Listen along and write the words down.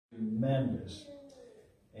tremendous.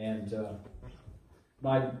 And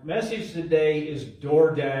my message today is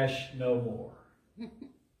DoorDash no more.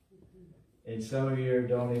 And some of you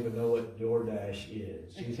don't even know what DoorDash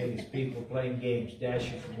is. You think it's people playing games,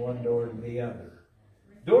 dashing from one door to the other.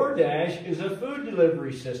 DoorDash is a food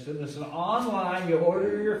delivery system. It's an online, you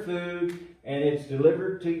order your food, and it's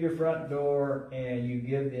delivered to your front door, and you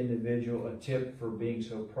give the individual a tip for being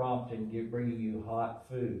so prompt and bringing you hot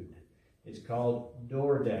food. It's called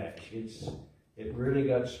DoorDash. It really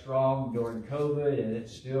got strong during COVID, and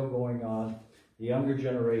it's still going on. The younger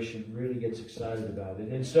generation really gets excited about it.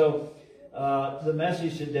 And so the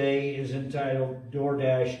message today is entitled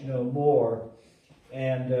DoorDash No More,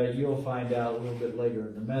 and you'll find out a little bit later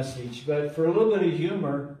in the message. But for a little bit of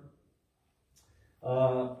humor,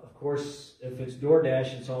 of course, if it's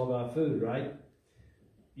DoorDash, it's all about food, right?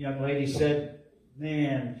 Young lady said,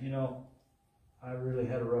 man, I really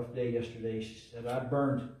had a rough day yesterday. She said, I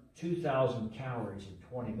burned 2,000 calories in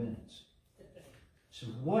 20 minutes. So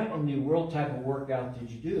what in the world type of workout did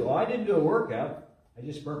you do? Oh, I didn't do a workout. I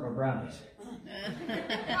just burnt my brownies.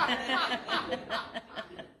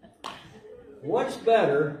 What is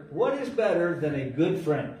better than a good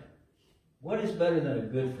friend? What is better than a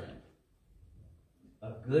good friend?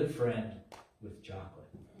 A good friend with chocolate.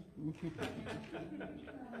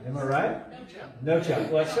 Am I right? No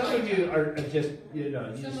chocolate. Well, some of you are just,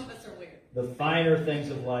 Some of us are weird. The finer things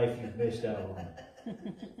of life you've missed out on.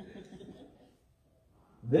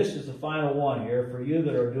 This is the final one here for you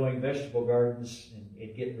that are doing vegetable gardens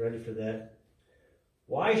and getting ready for that.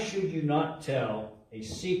 Why should you not tell a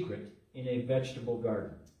secret in a vegetable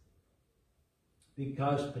garden?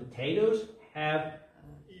 Because potatoes have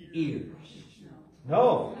ears.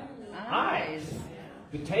 No, eyes.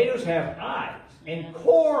 Potatoes have eyes. And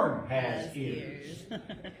corn has ears.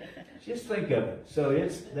 Just think of it. So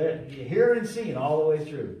it's hearing and seeing all the way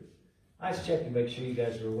through. I just check to make sure you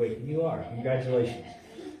guys are awake. And you are. Congratulations.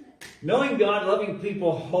 Knowing God, loving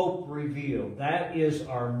people, hope revealed. That is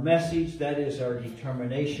our message. That is our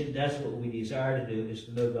determination. That's what we desire to do, is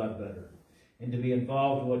to know God better. And to be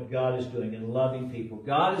involved in what God is doing and loving people.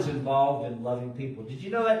 God is involved in loving people. Did you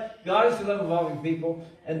know that? God is involved in loving people.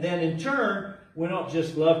 And then in turn, we don't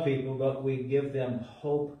just love people, but we give them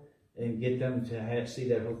hope and get them to see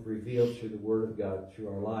that hope revealed through the Word of God, through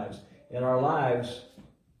our lives. And our lives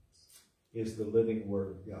is the living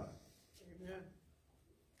Word of God. Amen.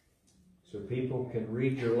 So people can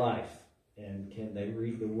read your life, and can they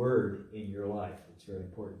read the Word in your life? It's very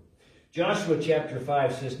important. Joshua chapter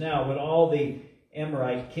 5 says, Now when all the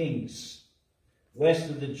Amorite kings west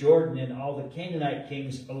of the Jordan and all the Canaanite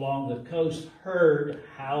kings along the coast heard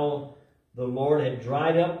how the Lord had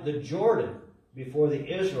dried up the Jordan before the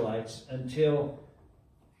Israelites until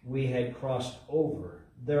we had crossed over,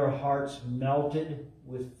 their hearts melted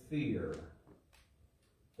with fear.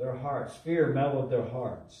 Fear melted their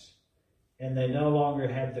hearts. And they no longer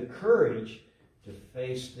had the courage to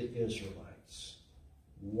face the Israelites.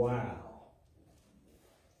 Wow.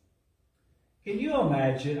 Can you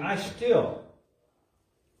imagine? I still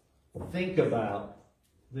think about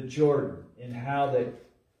the Jordan and how that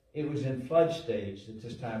it was in flood stage at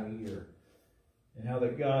this time of year, and how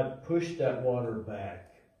that God pushed that water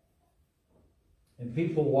back, and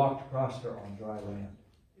people walked across there on dry land.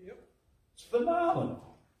 Yep. It's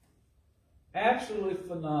phenomenal. Absolutely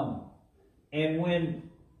phenomenal. And when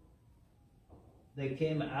they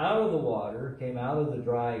came out of the water, came out of the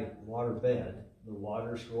dry water bed, the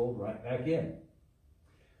water rolled right back in.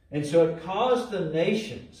 And so it caused the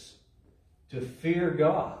nations to fear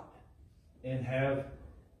God and have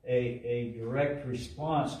a direct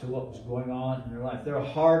response to what was going on in their life. Their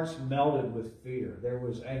hearts melted with fear. There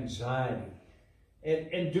was anxiety.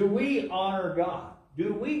 And do we honor God?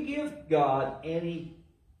 Do we give God any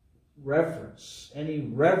reverence and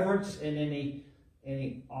any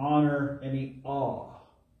honor, any awe?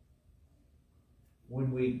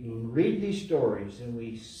 When we read these stories and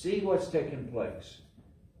we see what's taken place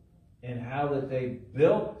and how that they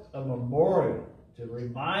built a memorial to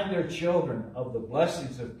remind their children of the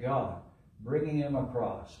blessings of God, bringing them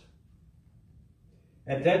across.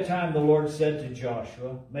 At that time the Lord said to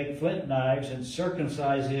Joshua, Make flint knives and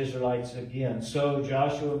circumcise the Israelites again. So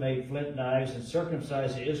Joshua made flint knives and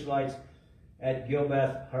circumcised the Israelites at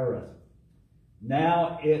Gilbeth-Hareth.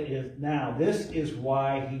 Now this is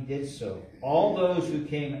why he did so. All those who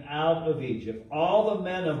came out of Egypt, all the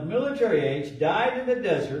men of military age, died in the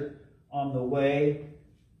desert on the way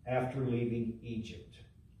after leaving Egypt.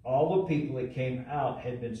 All the people that came out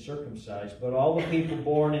had been circumcised, but all the people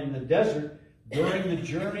born in the desert during the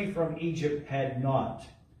journey from Egypt had not.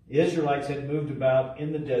 The Israelites had moved about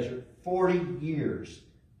in the desert 40 years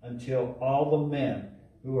until all the men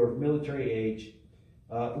who were of military age,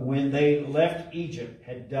 when they left Egypt,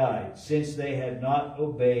 had died, since they had not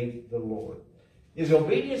obeyed the Lord. Is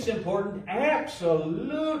obedience important?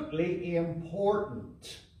 Absolutely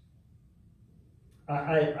important.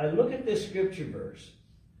 I look at this scripture verse.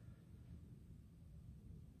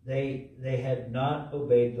 They had not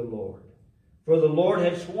obeyed the Lord. For the Lord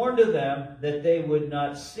had sworn to them that they would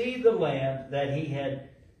not see the land that he had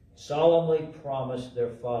solemnly promised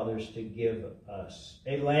their fathers to give us,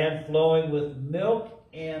 a land flowing with milk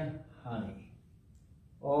and honey.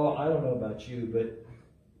 Oh, I don't know about you, but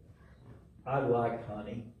I like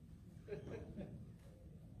honey.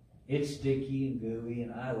 It's sticky and gooey,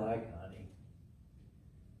 and I like honey.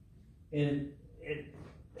 And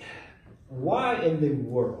why in the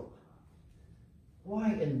world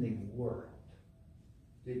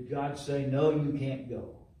did God say, no, you can't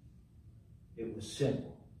go? It was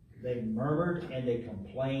simple. They murmured and they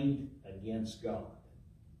complained against God.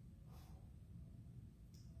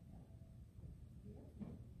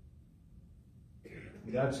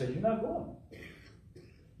 God said, you're not going.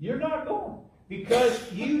 You're not going.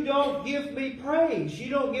 Because you don't give me praise. You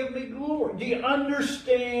don't give me glory. Do you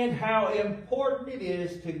understand how important it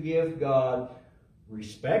is to give God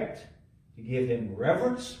respect, to give him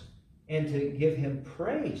reverence, and to give him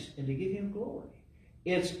praise, and to give him glory?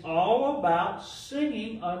 It's all about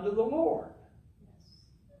singing unto the Lord.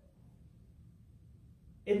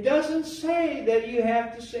 It doesn't say that you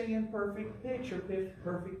have to sing in perfect pitch or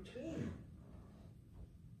perfect tune.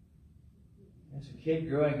 As a kid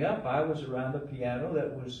growing up, I was around a piano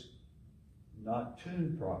that was not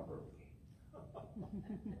tuned properly.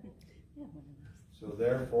 So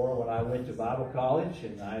therefore, when I went to Bible college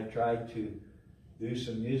and I tried to do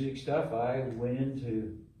some music stuff, I went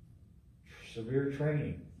into severe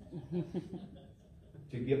training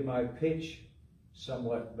to get my pitch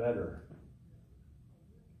somewhat better.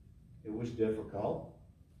 It was difficult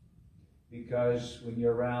because when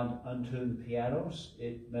you're around untuned pianos,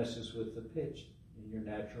 it messes with the pitch, and your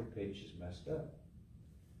natural pitch is messed up.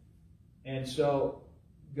 And so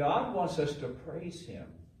God wants us to praise him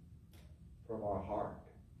from our heart.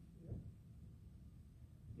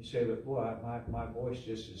 You say, but boy, my voice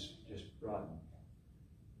is just rotten.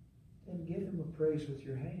 Then give him a praise with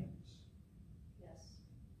your hands.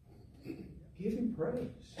 Yes. Give him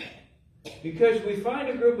praise. Because we find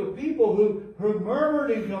a group of people who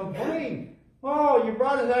murmured and complained. Oh, you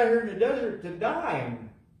brought us out here in the desert to die.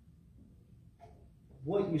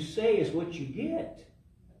 What you say is what you get.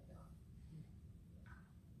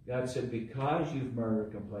 God said, because you've murmured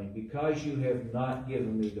and complained, because you have not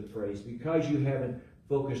given me the praise, because you haven't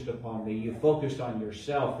focused upon me, you focused on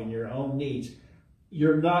yourself and your own needs,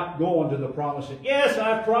 you're not going to the promised land. Yes,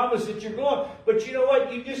 I promise that you're going, but you know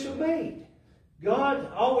what? You disobeyed.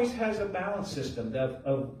 God always has a balance system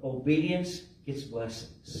of obedience gets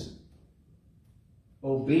blessings.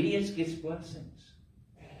 Obedience gets blessings.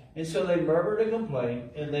 And so they murmured and complained,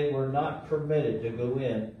 and they were not permitted to go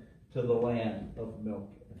in to the land of milk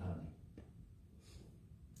and honey.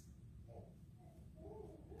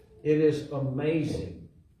 It is amazing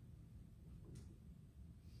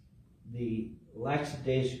the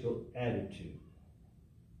lackadaisical attitude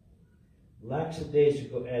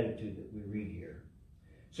that we read here.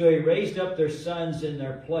 So he raised up their sons in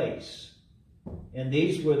their place, and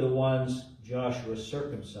these were the ones Joshua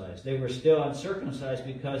circumcised. They were still uncircumcised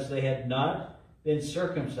because they had not been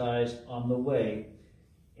circumcised on the way,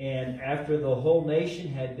 and after the whole nation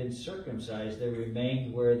had been circumcised, they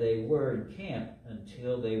remained where they were in camp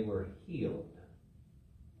until they were healed.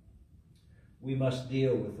 We must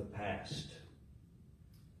deal with the past.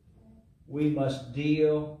 We must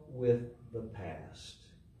deal with the past.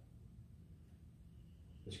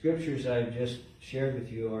 The scriptures I've just shared with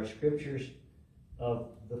you are scriptures of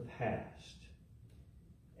the past.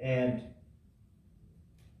 And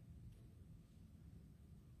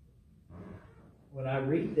when I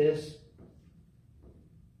read this,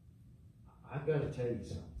 I've got to tell you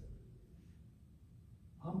something.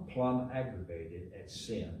 I'm plumb aggravated at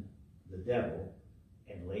sin, the devil,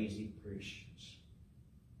 and lazy Christians.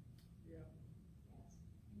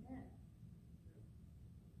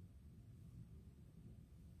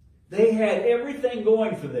 They had everything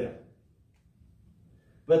going for them.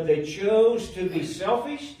 But they chose to be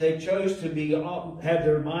selfish. They chose to have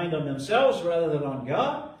their mind on themselves rather than on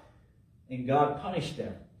God. And God punished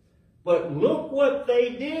them. But look what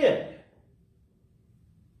they did.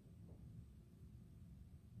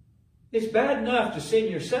 It's bad enough to sin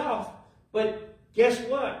yourself, but guess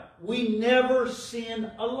what? We never sin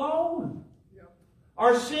alone.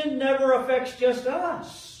 Our sin never affects just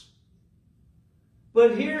us.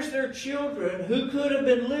 But here's their children who could have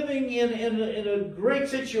been living in a great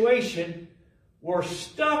situation, were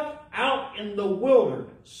stuck out in the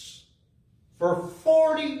wilderness for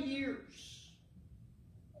 40 years.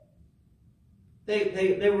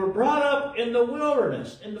 They were brought up in the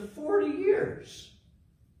wilderness in the 40 years.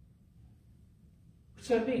 What's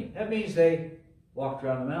that mean? That means they walked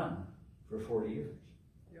around the mountain for 40 years.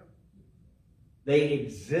 Yep. They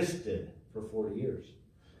existed for 40 years.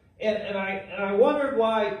 And I wondered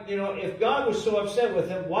why, if God was so upset with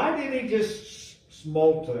them, why didn't he just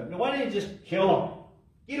smote them? Why didn't he just kill them?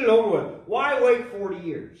 Get it over with. Why wait 40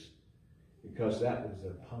 years? Because that was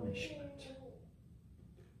their punishment.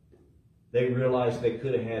 They realized they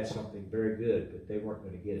could have had something very good, but they weren't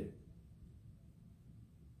going to get it.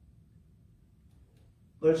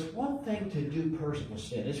 But it's one thing to do personal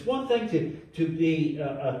sin. It's one thing to be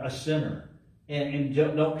a sinner and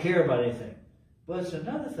don't care about anything. But it's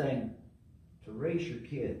another thing to raise your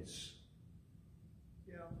kids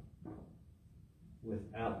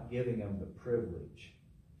without giving them the privilege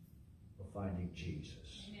of finding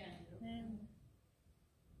Jesus. Amen.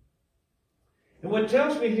 And what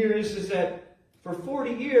tells me here is that for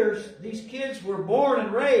 40 years, these kids were born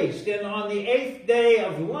and raised, and on the 8th day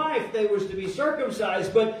of life, they was to be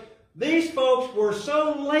circumcised. But these folks were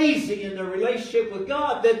so lazy in their relationship with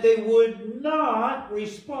God that they would not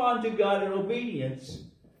respond to God in obedience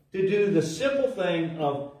to do the simple thing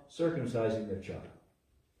of circumcising their child.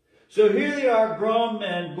 So here they are, grown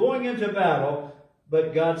men, going into battle,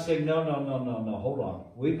 but God saying, no, hold on.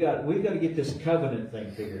 We've got to get this covenant thing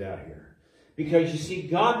figured out here. Because you see,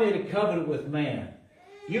 God made a covenant with man.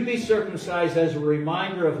 You be circumcised as a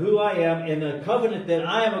reminder of who I am, and a covenant that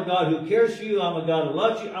I am a God who cares for you, I'm a God who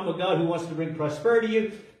loves you, I'm a God who wants to bring prosperity to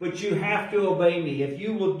you, but you have to obey me. If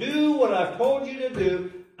you will do what I've told you to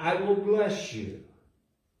do, I will bless you.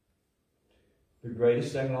 The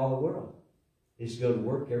greatest thing in all the world is to go to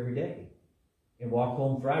work every day and walk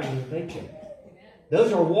home Friday with a paycheck.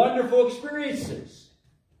 Those are wonderful experiences.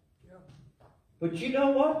 But you know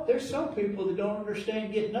what? There's some people that don't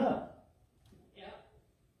understand getting up. Yeah.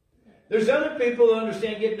 There's other people that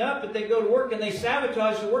understand getting up, but they go to work and they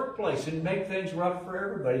sabotage the workplace and make things rough for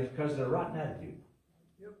everybody because of their rotten attitude.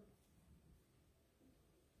 Yep.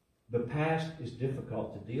 The past is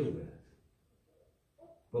difficult to deal with.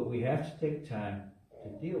 But we have to take time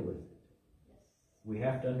to deal with it. We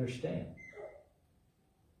have to understand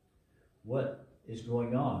what is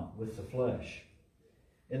going on with the flesh.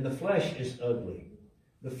 And the flesh is ugly.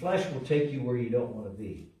 The flesh will take you where you don't want to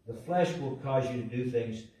be. The flesh will cause you to do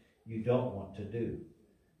things you don't want to do.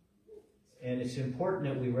 And it's important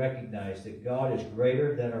that we recognize that God is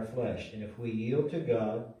greater than our flesh. And if we yield to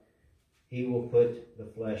God, He will put the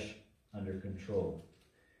flesh under control.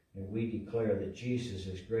 And we declare that Jesus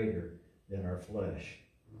is greater than our flesh.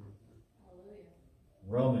 Hallelujah.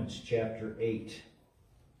 Romans chapter 8.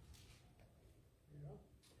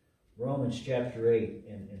 Romans chapter 8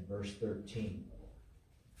 and verse 13.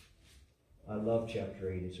 I love chapter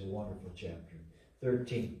 8. It's a wonderful chapter.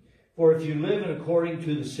 13. For if you live according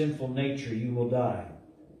to the sinful nature, you will die.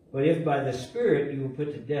 But if by the Spirit you will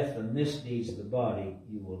put to death the misdeeds of the body,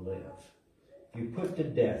 you will live. If you put to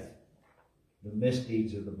death the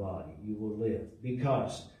misdeeds of the body, you will live.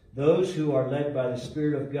 Because those who are led by the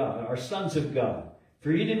Spirit of God are sons of God.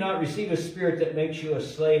 For you did not receive a spirit that makes you a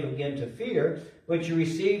slave again to fear, but you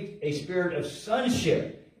received a spirit of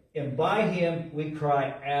sonship, and by Him we cry,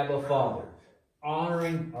 Abba, Father,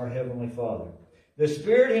 honoring our Heavenly Father. The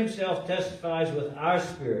Spirit Himself testifies with our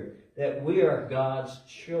spirit that we are God's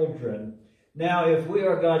children. Now, if we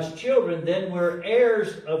are God's children, then we're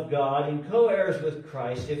heirs of God and co-heirs with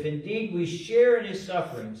Christ, if indeed we share in His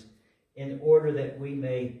sufferings, in order that we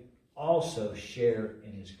may also share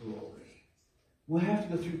in His glory. We'll have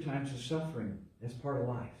to go through times of suffering. That's part of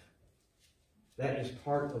life. That is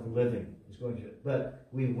part of living. But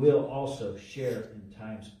we will also share in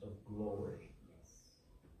times of glory.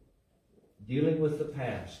 Dealing with the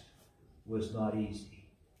past was not easy,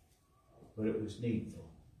 but it was needful.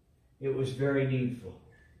 It was very needful.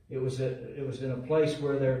 It was in a place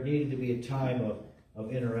where there needed to be a time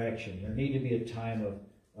of interaction. There needed to be a time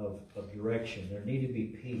of direction. There needed to be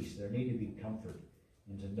peace. There needed to be comfort.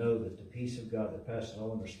 And to know that the peace of God that passes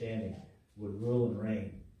all understanding would rule and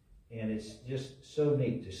reign. And it's just so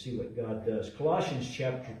neat to see what God does. Colossians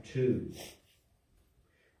chapter 2.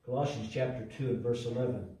 Colossians chapter 2 and verse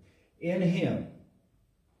 11. In Him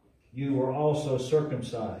you were also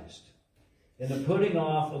circumcised, in the putting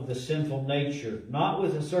off of the sinful nature, not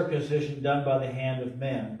with the circumcision done by the hand of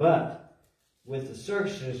men, but with the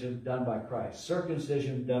circumcision done by Christ.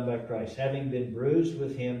 Circumcision done by Christ, having been bruised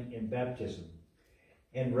with Him in baptism,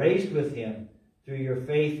 and raised with him through your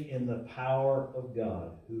faith in the power of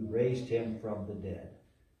God, who raised him from the dead.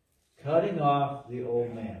 Cutting off the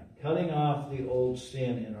old man, cutting off the old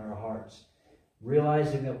sin in our hearts,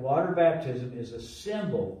 realizing that water baptism is a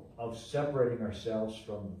symbol of separating ourselves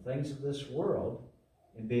from the things of this world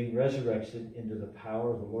and being resurrected into the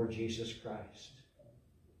power of the Lord Jesus Christ.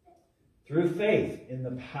 Through faith in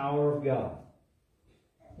the power of God.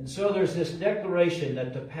 And so there's this declaration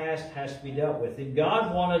that the past has to be dealt with. And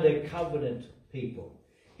God wanted a covenant people.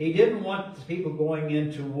 He didn't want the people going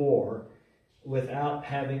into war without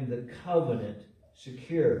having the covenant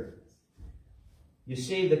secured. You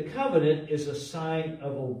see, the covenant is a sign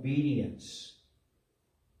of obedience.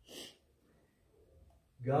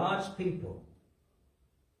 God's people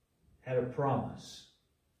had a promise,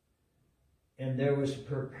 and there was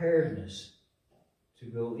preparedness to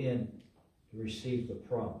go in to receive the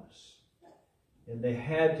promise. And they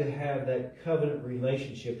had to have that covenant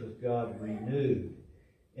relationship with God renewed,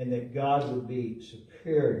 and that God would be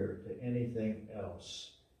superior to anything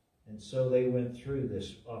else. And so they went through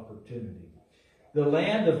this opportunity. The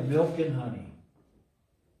land of milk and honey.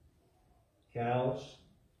 Cows,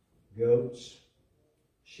 goats,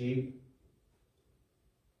 sheep.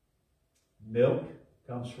 Milk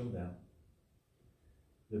comes from them.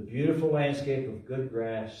 The beautiful landscape of good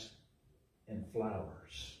grass and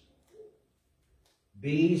flowers.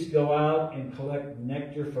 Bees go out and collect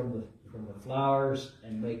nectar from the flowers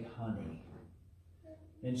and make honey.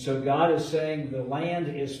 And so God is saying the land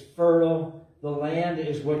is fertile. The land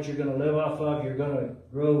is what you're going to live off of. You're going to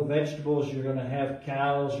grow vegetables. You're going to have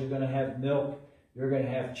cows. You're going to have milk. You're going to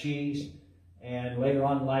have cheese. And later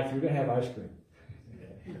on in life, you're going to have ice cream.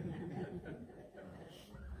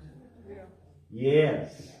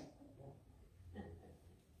 Yes.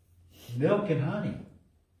 Milk and honey.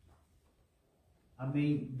 I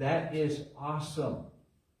mean, that is awesome.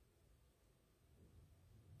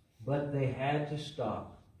 But they had to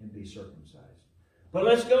stop and be circumcised. But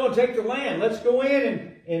let's go and take the land. Let's go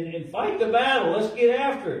in and fight the battle. Let's get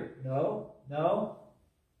after it. No.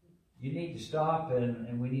 You need to stop,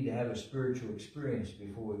 and we need to have a spiritual experience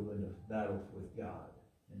before we win the battle with God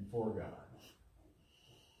and for God.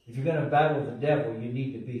 If you're going to battle the devil, you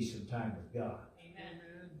need to be some time with God.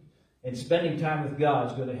 And spending time with God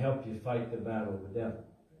is going to help you fight the battle of the devil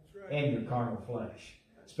and your carnal flesh.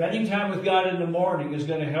 Spending time with God in the morning is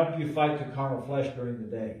going to help you fight the carnal flesh during the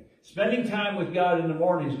day. Spending time with God in the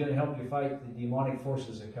morning is going to help you fight the demonic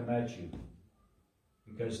forces that come at you.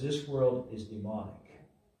 Because this world is demonic.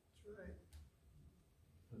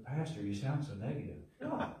 But Pastor, you sound so negative.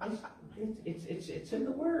 No, it's in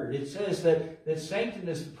the Word. It says that Satan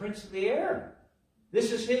is the prince of the air.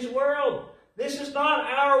 This is his world. This is not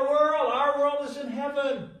our world. Our world is in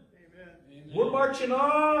heaven. Amen. We're marching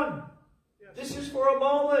on. Yes. This is for a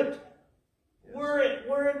moment. Yes.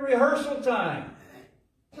 We're in rehearsal time.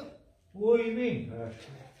 What do you mean,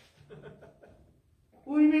 Pastor?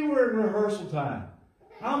 What do you mean we're in rehearsal time?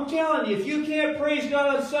 I'm telling you, if you can't praise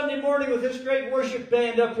God on Sunday morning with this great worship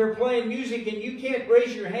band up here playing music, and you can't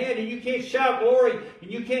raise your hand, and you can't shout glory,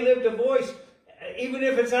 and you can't lift a voice, even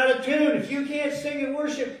if it's out of tune, if you can't sing and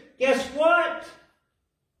worship, guess what?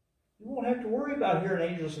 You won't have to worry about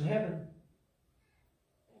hearing angels in heaven.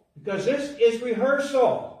 Because this is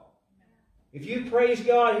rehearsal. If you praise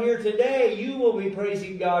God here today, you will be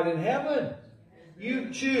praising God in heaven.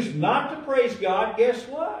 You choose not to praise God, guess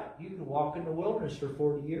what? You can walk in the wilderness for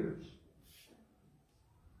 40 years.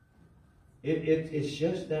 It's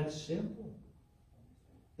just that simple.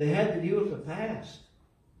 They had to deal with the past.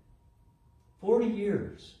 40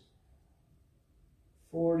 years.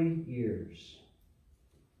 40 years.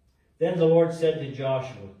 Then the Lord said to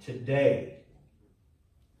Joshua, today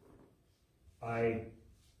I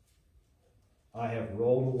have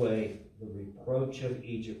rolled away the reproach of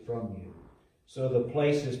Egypt from you. So the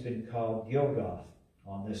place has been called Gilgal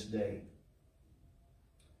on this day.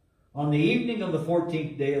 On the evening of the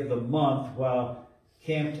 14th day of the month, while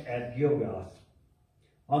camped at Gilgal,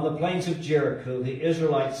 on the plains of Jericho, the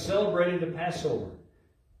Israelites celebrated the Passover.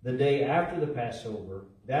 The day after the Passover,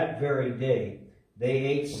 that very day, they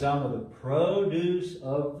ate some of the produce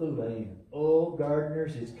of the land. Oh,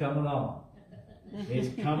 gardeners, it's coming on.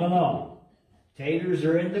 It's coming on. Taters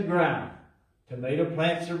are in the ground. Tomato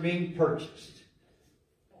plants are being purchased.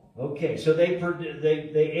 Okay, so they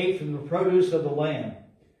ate from the produce of the land,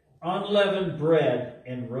 unleavened bread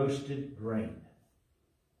and roasted grain.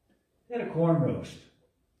 They had a corn roast.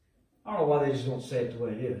 I don't know why they just don't say it the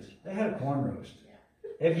way it is. They had a corn roast.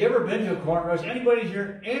 Have you ever been to a corn roast? Anybody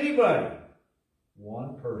here? Anybody?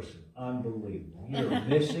 One person. Unbelievable. You're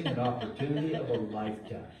missing an opportunity of a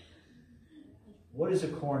lifetime. What is a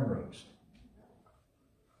corn roast?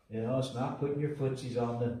 You know, it's not putting your footsies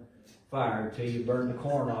on the fire until you burn the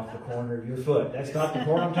corn off the corner of your foot. That's not the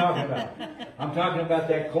corn I'm talking about. I'm talking about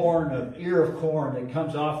that corn, an ear of corn that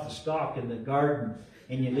comes off the stalk in the garden,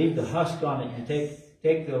 and you leave the husk on it. You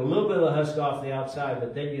take a little bit of the husk off the outside,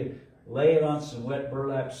 but then you lay it on some wet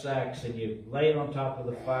burlap sacks, and you lay it on top of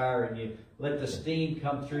the fire, and you let the steam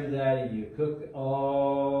come through that, and you cook it.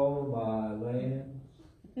 Oh, my land.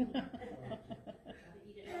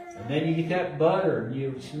 And then you get that butter, and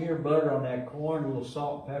you smear butter on that corn, a little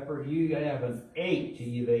salt and pepper. You haven't ate till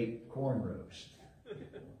you've ate corn roast.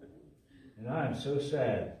 And I am so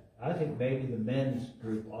sad. I think maybe the men's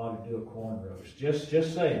group ought to do a corn roast. Just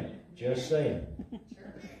saying. Just saying.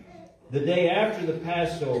 The day after the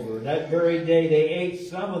Passover, that very day, they ate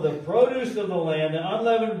some of the produce of the land,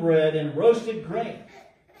 unleavened bread, and roasted grain.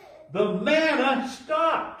 The manna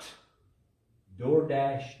stopped.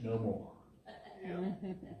 DoorDash no more.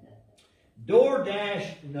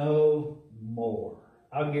 DoorDash no more.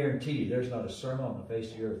 I'll guarantee you there's not a sermon on the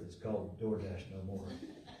face of the earth that's called DoorDash no more.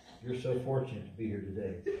 You're so fortunate to be here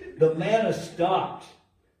today. The manna stopped.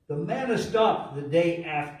 The manna stopped the day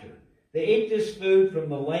after. They ate this food from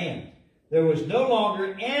the land. There was no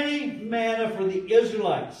longer any manna for the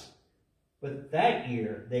Israelites. But that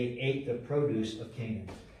year they ate the produce of Canaan.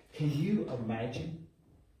 Can you imagine?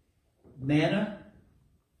 Manna,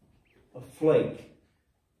 a flake,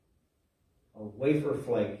 a wafer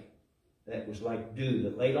flake that was like dew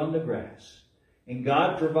that laid on the grass. And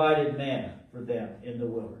God provided manna for them in the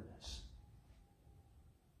wilderness.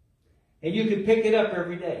 And you could pick it up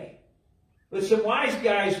every day. But some wise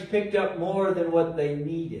guys picked up more than what they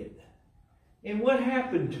needed. And what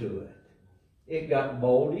happened to it? It got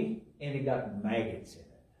moldy and it got maggots in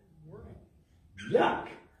it. Yuck!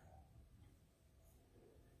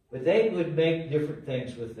 But they would make different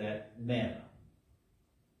things with that manna.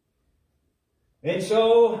 And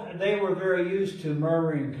so they were very used to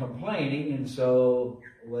murmuring and complaining, and so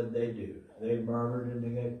what did they do? They murmured and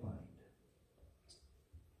they complained.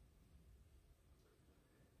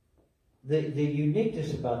 The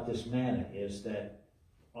uniqueness about this manna is that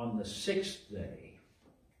on the sixth day,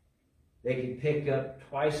 they could pick up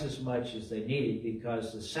twice as much as they needed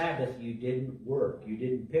because the Sabbath you didn't work. You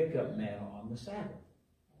didn't pick up manna on the Sabbath.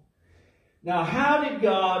 Now, how did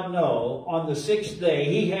God know on the sixth day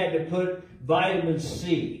he had to put vitamin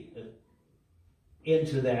C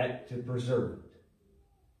into that to preserve it?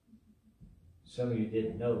 Some of you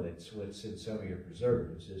didn't know that's what's in some of your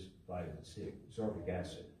preservatives is vitamin C, ascorbic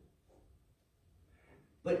acid.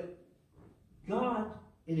 But God,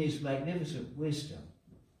 in his magnificent wisdom,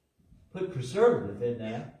 put preservative in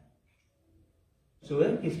that so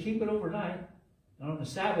they could keep it overnight. And on the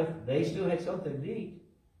Sabbath, they still had something to eat.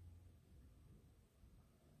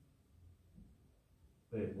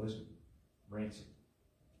 But it wasn't rancid.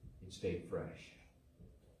 It stayed fresh.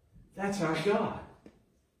 That's our God.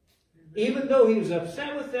 Even though he was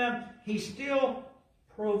upset with them, he still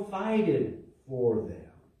provided for them.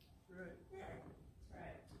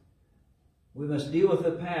 We must deal with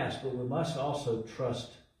the past, but we must also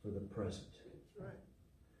trust for the present.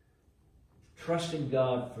 Trusting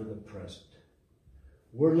God for the present.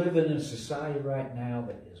 We're living in a society right now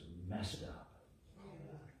that is messed up.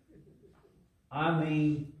 I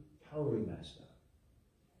mean, totally messed up.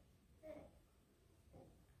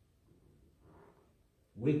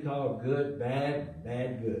 We call good bad,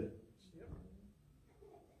 bad good.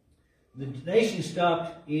 The nation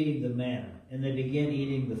stopped eating the manna, and they began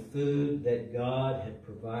eating the food that God had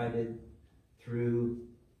provided through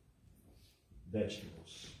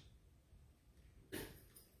vegetables.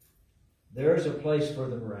 There is a place for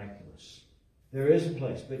the miraculous. There is a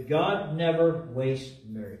place, but God never wastes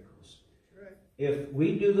miracles. If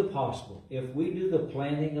we do the possible, if we do the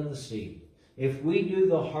planting of the seed, if we do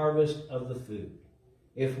the harvest of the food,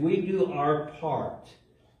 if we do our part,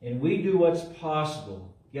 and we do what's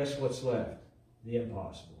possible, guess what's left? The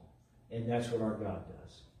impossible. And that's what our God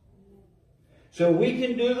does. So we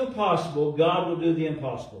can do the possible, God will do the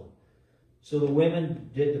impossible. So the women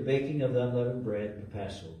did the baking of the unleavened bread and the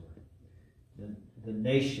Passover. The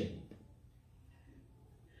nation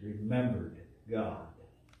remembered God.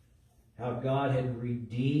 How God had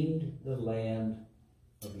redeemed the land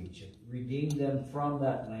of Egypt. Redeemed them from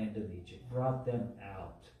that land of Egypt. Brought them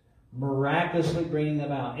out. Miraculously bringing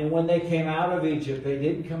them out. And when they came out of Egypt, they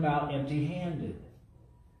didn't come out empty-handed.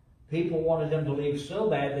 People wanted them to leave so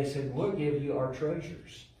bad, they said, we'll give you our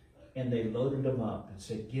treasures. And they loaded them up and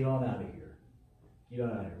said, get on out of here. Get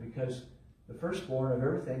on out of here. Because the firstborn of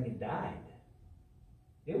everything had died.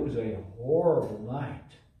 It was a horrible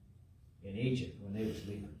night in Egypt when they was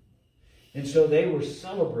leaving. And so they were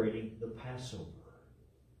celebrating the Passover.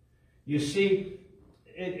 You see,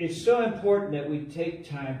 it's so important that we take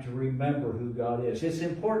time to remember who God is. It's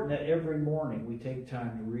important that every morning we take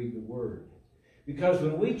time to read the Word. Because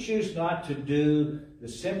when we choose not to do the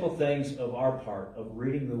simple things of our part of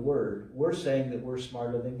reading the Word, we're saying that we're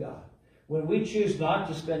smarter than God. When we choose not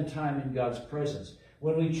to spend time in God's presence,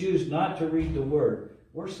 when we choose not to read the Word,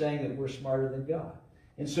 we're saying that we're smarter than God.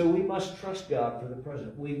 And so we must trust God for the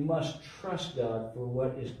present. We must trust God for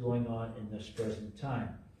what is going on in this present time.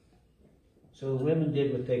 So the women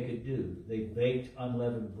did what they could do. They baked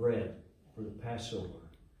unleavened bread for the Passover.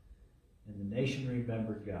 And the nation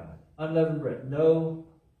remembered God. Unleavened bread. No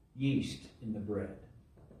yeast in the bread.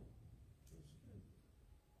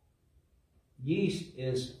 Yeast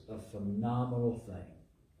is a phenomenal thing.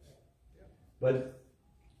 But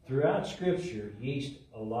throughout Scripture, yeast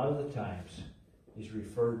a lot of the times is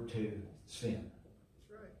referred to sin.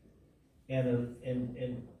 That's right.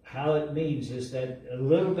 And how it means is that a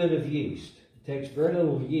little bit of yeast, it takes very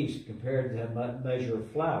little yeast compared to a measure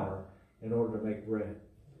of flour in order to make bread.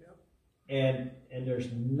 Yep. And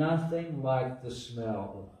there's nothing like the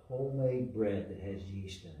smell of homemade bread that has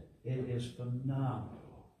yeast in it. It is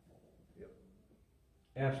phenomenal. Yep.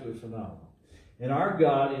 Absolutely phenomenal. And our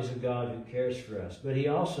God is a God who cares for us, but He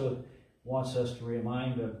also wants us to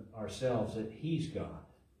remind ourselves that He's God.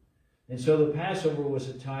 And so the Passover was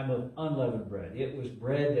a time of unleavened bread. It was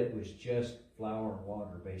bread that was just flour and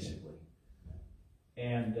water, basically.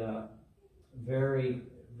 And very,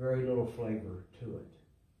 very little flavor to it.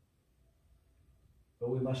 But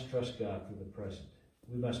we must trust God for the present.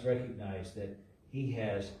 We must recognize that He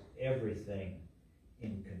has everything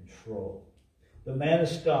in control. The manna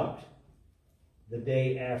stopped the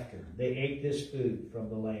day after. They ate this food from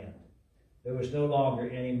the land. There was no longer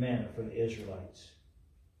any manna for the Israelites.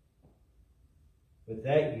 But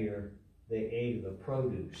that year, they ate the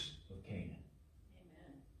produce of Canaan.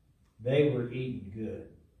 Amen. They were eating good.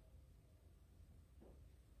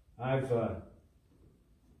 I've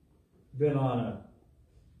been on a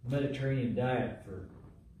Mediterranean diet for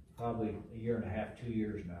probably a year and a half, 2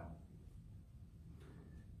 years now.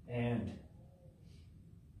 And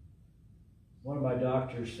one of my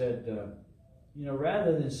doctors said,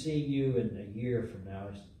 rather than seeing you in a year from now,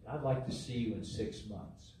 I'd like to see you in 6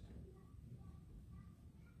 months.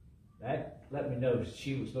 That let me know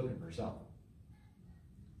she was looking for something.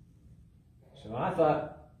 So I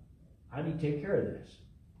thought, I need to take care of this.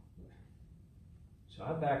 So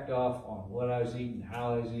I backed off on what I was eating,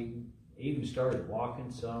 how I was eating, even started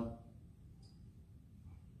walking some.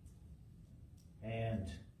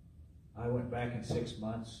 And I went back in 6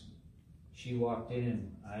 months. She walked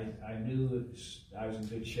in and I knew I was in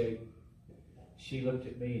good shape. She looked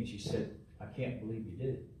at me and she said, I can't believe you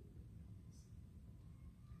did it.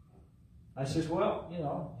 I says, well,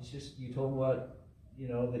 it's just, you told me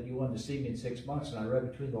that you wanted to see me in 6 months, and I read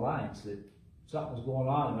between the lines that something was going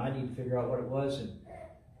on and I need to figure out what it was, and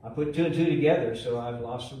I put 2 and 2 together, so I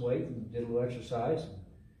lost some weight and did a little exercise and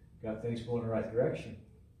got things going in the right direction.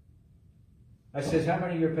 I says, how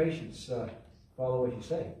many of your patients follow what you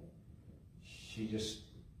say? She just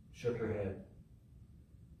shook her head.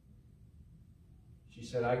 She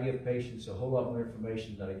said, I give patients a whole lot more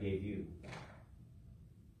information than I gave you.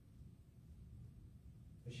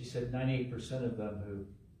 But she said 98% of them who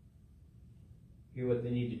hear what they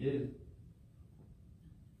need to do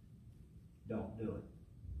don't do it.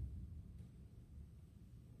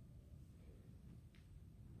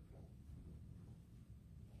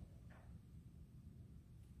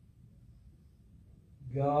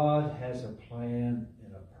 God has a plan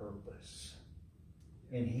and a purpose.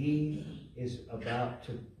 And He is about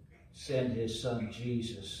to send His Son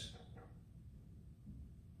Jesus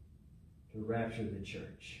to rapture the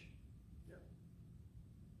church.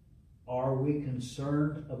 Are we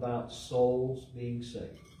concerned about souls being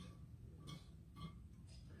saved?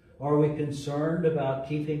 Are we concerned about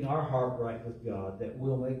keeping our heart right with God that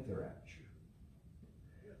we'll make the rapture?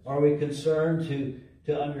 Are we concerned to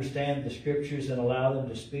understand the Scriptures and allow them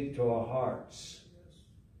to speak to our hearts?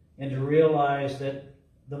 And to realize that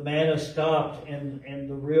the manna stopped and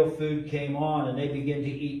the real food came on and they began to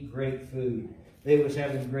eat great food. They was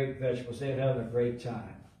having great vegetables. They were having a great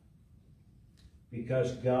time.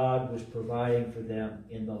 Because God was providing for them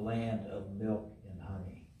in the land of milk and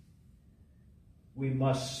honey. We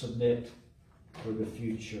must submit for the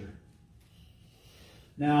future.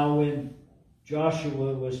 Now when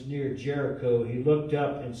Joshua was near Jericho, he looked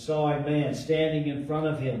up and saw a man standing in front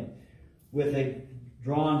of him with a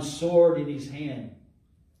drawn sword in his hand.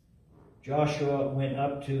 Joshua went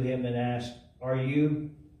up to him and asked, are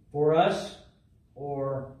you for us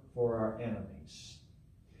or for our enemies.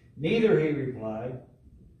 Neither, he replied,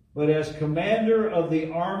 but as commander of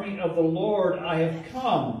the army of the Lord I have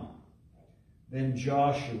come. Then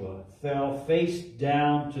Joshua fell face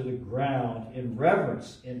down to the ground in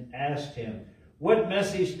reverence and asked him, what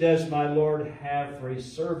message does my Lord have for his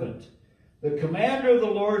servant? The commander of the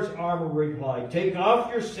Lord's army replied, take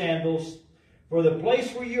off your sandals, for the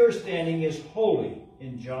place where you are standing is holy.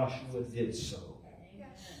 And Joshua did so.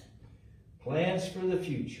 Plans for the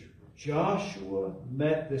future. Joshua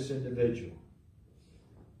met this individual.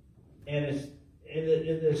 And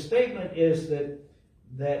the statement is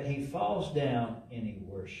that he falls down and he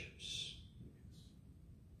worships.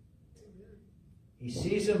 He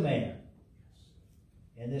sees a man.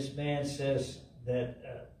 And this man says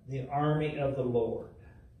that the army of the Lord.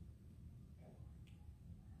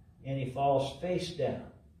 And he falls face down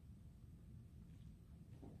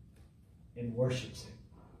and worships him.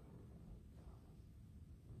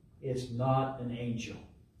 It's not an angel.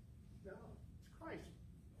 No, it's Christ.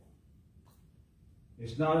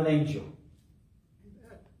 It's not an angel.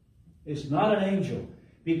 Amen. It's not an angel.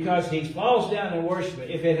 Because he falls down and worships him.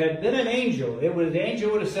 If it had been an angel, the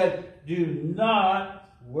angel would have said, do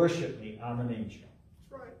not worship me. I'm an angel.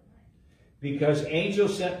 That's right. Because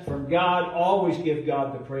angels sent from God always give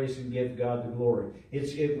God the praise and give God the glory.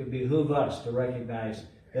 It would behoove us to recognize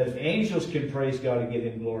that if angels can praise God and give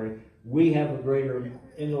him glory, we have a greater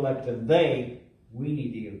intellect than they. We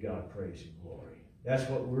need to give God praise and glory. That's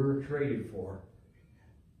what we were created for.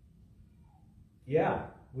 Yeah,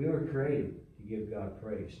 we were created to give God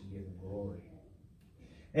praise and give him glory.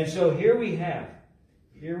 And so here we have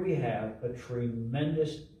a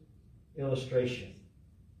tremendous illustration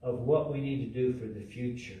of what we need to do for the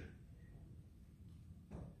future.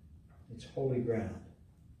 It's holy ground.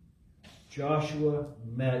 Joshua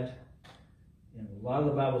met, and a lot of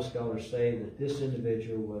the Bible scholars say that this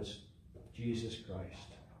individual was Jesus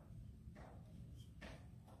Christ.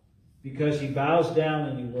 Because he bows down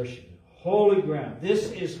and he worships. Holy ground. This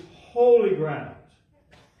is holy ground.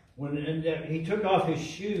 When he took off his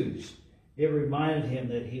shoes, it reminded him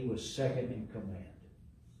that he was second in command.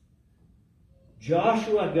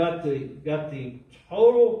 Joshua got the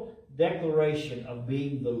total declaration of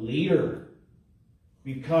being the leader.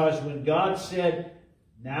 Because when God said,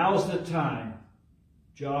 now's the time,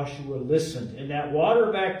 Joshua listened. And that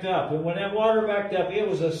water backed up. And when that water backed up, it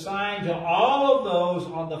was a sign to all of those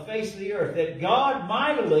on the face of the earth that God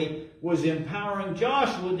mightily was empowering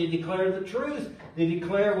Joshua to declare the truth, to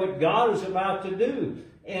declare what God was about to do.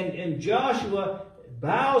 And Joshua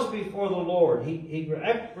bows before the Lord. He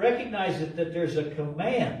recognizes that there's a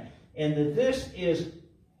command and that this is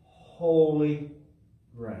holy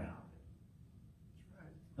ground.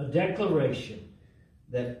 A declaration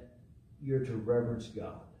that you're to reverence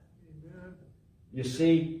God. Amen. You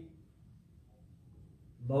see,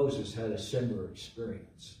 Moses had a similar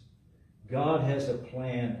experience. God has a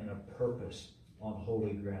plan and a purpose on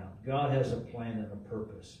holy ground. God has a plan and a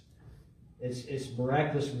purpose. It's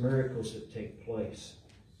miraculous miracles that take place.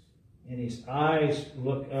 And his eyes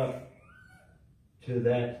look up to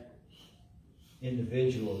that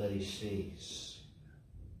individual that he sees.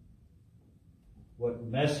 What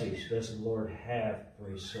message does the Lord have for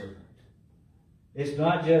his servant? It's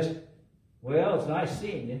not just, well, it's nice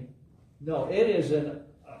seeing you. No, it is a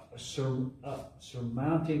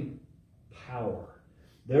surmounting power.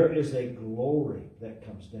 There is a glory that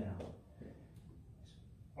comes down.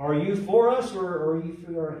 Are you for us or are you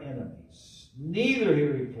for our enemies? Neither, he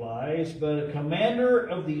replies, but a commander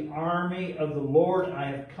of the army of the Lord I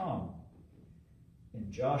have come.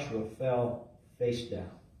 And Joshua fell face down.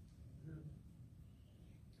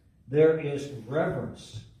 There is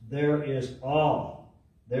reverence. There is awe.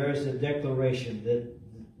 There is a declaration that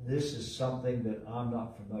this is something that I'm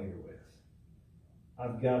not familiar with.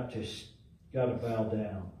 I've got to bow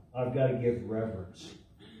down. I've got to give reverence.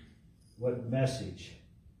 What message?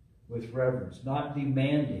 With reverence. Not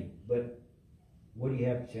demanding, but what do you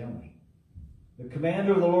have to tell me? The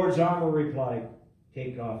commander of the Lord's army replied,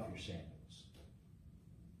 take off your sandals,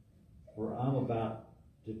 for I'm about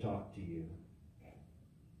to talk to you.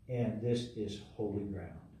 And this is holy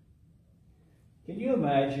ground. Can you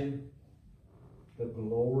imagine the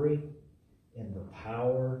glory and the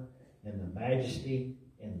power and the majesty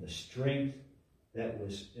and the strength that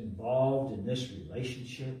was involved in this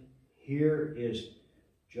relationship? Here is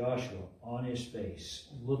Joshua on his face,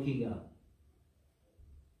 looking up.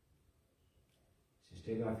 He says,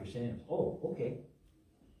 take off your sandals. Oh, okay.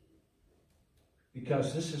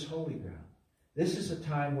 Because this is holy ground. This is a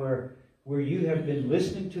time where you have been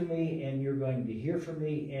listening to me and you're going to hear from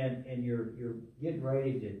me and you're getting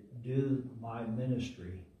ready to do my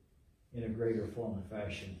ministry in a greater form and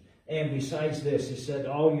fashion. And besides this, he said,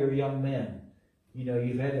 all your young men,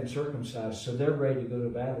 you've had them circumcised, so they're ready to go to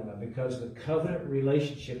battle now because the covenant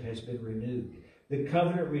relationship has been renewed. The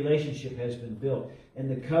covenant relationship has been built, and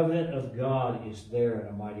the covenant of God is there in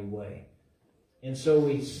a mighty way. And so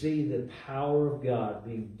we see the power of God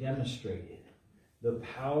being demonstrated. The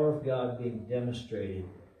power of God being demonstrated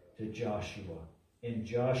to Joshua. And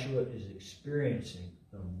Joshua is experiencing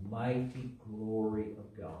the mighty glory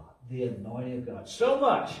of God, the anointing of God. So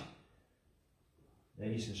much that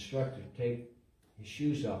he's instructed to take his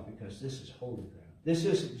shoes off because this is holy ground. This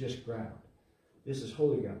isn't just ground. This is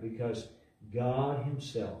holy ground because God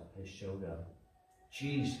himself has showed up.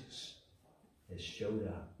 Jesus has showed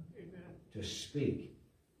up. Amen. To speak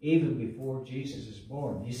even before Jesus is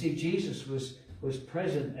born. You see, Jesus was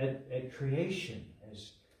present at creation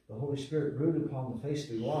as the Holy Spirit brooded upon the face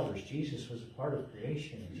of the waters. Jesus was a part of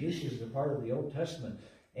creation. And Jesus is a part of the Old Testament.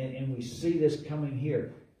 And we see this coming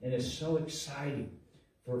here. And it's so exciting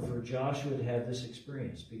for Joshua to have this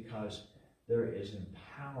experience because there is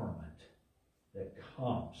empowerment that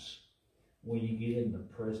comes when you get in the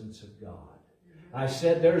presence of God. I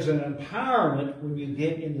said there's an empowerment when you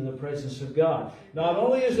get into the presence of God. Not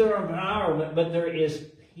only is there empowerment, but there is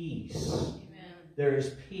peace. Amen. There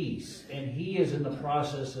is peace. And he is in the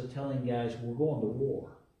process of telling guys, we're going to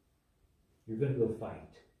war. You're going to go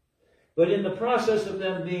fight. But in the process of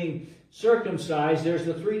them being circumcised, there's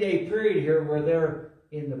the 3-day period here where they're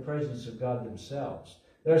in the presence of God themselves.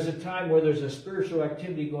 There's a time where there's a spiritual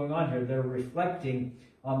activity going on here. They're reflecting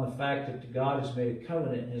on the fact that God has made a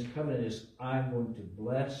covenant, and his covenant is, I'm going to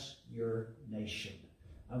bless your nation.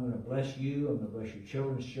 I'm going to bless you. I'm going to bless your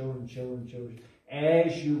children.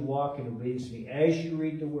 As you walk in obedience to me, as you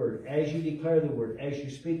read the word, as you declare the word, as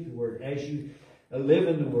you speak the word, as you live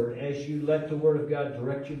in the word, as you let the word of God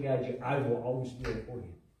direct you and guide you, I will always be there for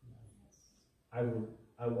you.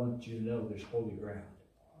 I want you to know there's holy ground.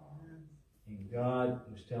 And God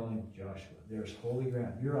was telling Joshua, there's holy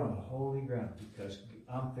ground. You're on holy ground because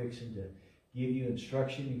I'm fixing to give you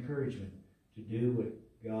instruction, encouragement to do what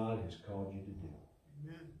God has called you to do.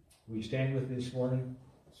 Amen. Will you stand with me this morning?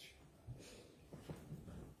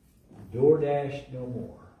 DoorDash no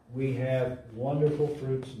more. We have wonderful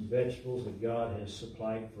fruits and vegetables that God has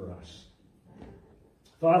supplied for us.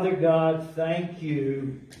 Father God, thank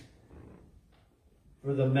you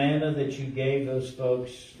for the manna that you gave those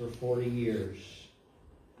folks for 40 years.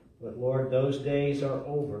 But Lord, those days are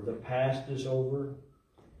over. The past is over.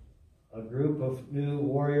 A group of new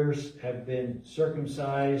warriors have been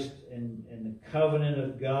circumcised, and the covenant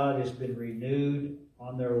of God has been renewed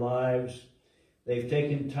on their lives. They've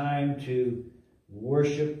taken time to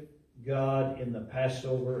worship God in the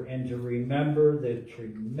Passover and to remember the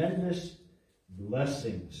tremendous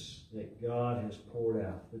blessings that God has poured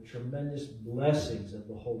out, the tremendous blessings of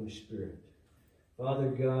the Holy Spirit. Father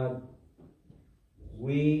God,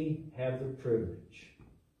 we have the privilege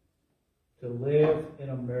to live in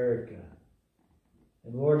America.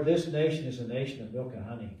 And Lord, this nation is a nation of milk and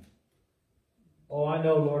honey. Oh, I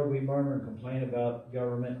know, Lord, we murmur and complain about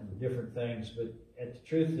government and different things, but the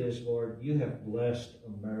truth is, Lord, you have blessed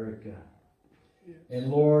America. Yes. And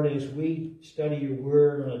Lord, as we study your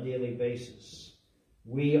word on a daily basis,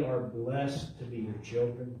 we are blessed to be your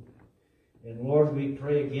children. And Lord, we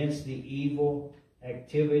pray against the evil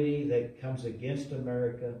activity that comes against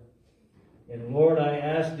America. And Lord, I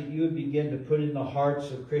ask that you would begin to put in the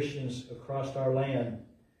hearts of Christians across our land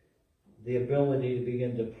the ability to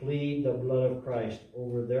begin to plead the blood of Christ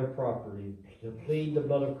over their property, to plead the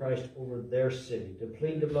blood of Christ over their city, to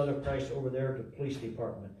plead the blood of Christ over their police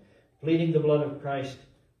department, pleading the blood of Christ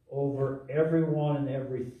over everyone and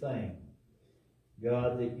everything.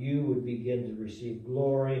 God, that you would begin to receive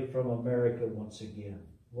glory from America once again.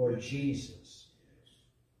 Lord Jesus,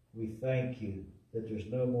 we thank you that there's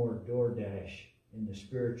no more DoorDash in the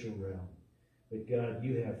spiritual realm. But God,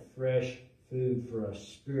 you have fresh food for us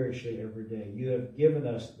spiritually every day. You have given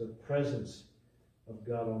us the presence of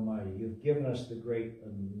God Almighty. You've given us the great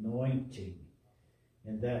anointing.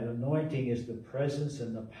 And that anointing is the presence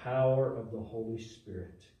and the power of the Holy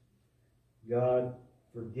Spirit. God,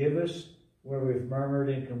 forgive us where we've murmured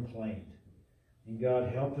and complained. And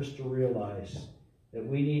God, help us to realize that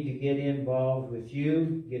we need to get involved with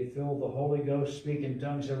you, get filled with the Holy Ghost, speak in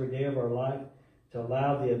tongues every day of our life, to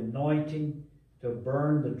allow the anointing to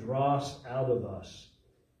burn the dross out of us,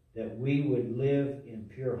 that we would live in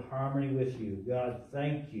pure harmony with you. God,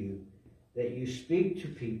 thank you that you speak to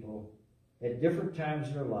people at different times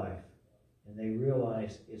in their life, and they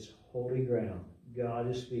realize it's holy ground. God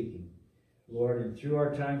is speaking. Lord, and through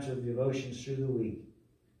our times of devotions through the week,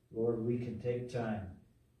 Lord, we can take time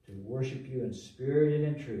to worship you in spirit and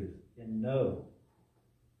in truth, and know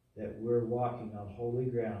that we're walking on holy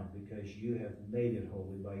ground because you have made it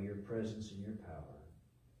holy by your presence and your power.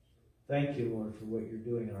 Thank you, Lord, for what you're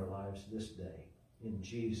doing in our lives this day. In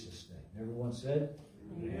Jesus' name. Everyone said?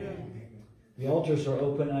 Amen. The altars are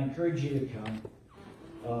open. I encourage you to come.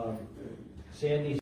 Sandy's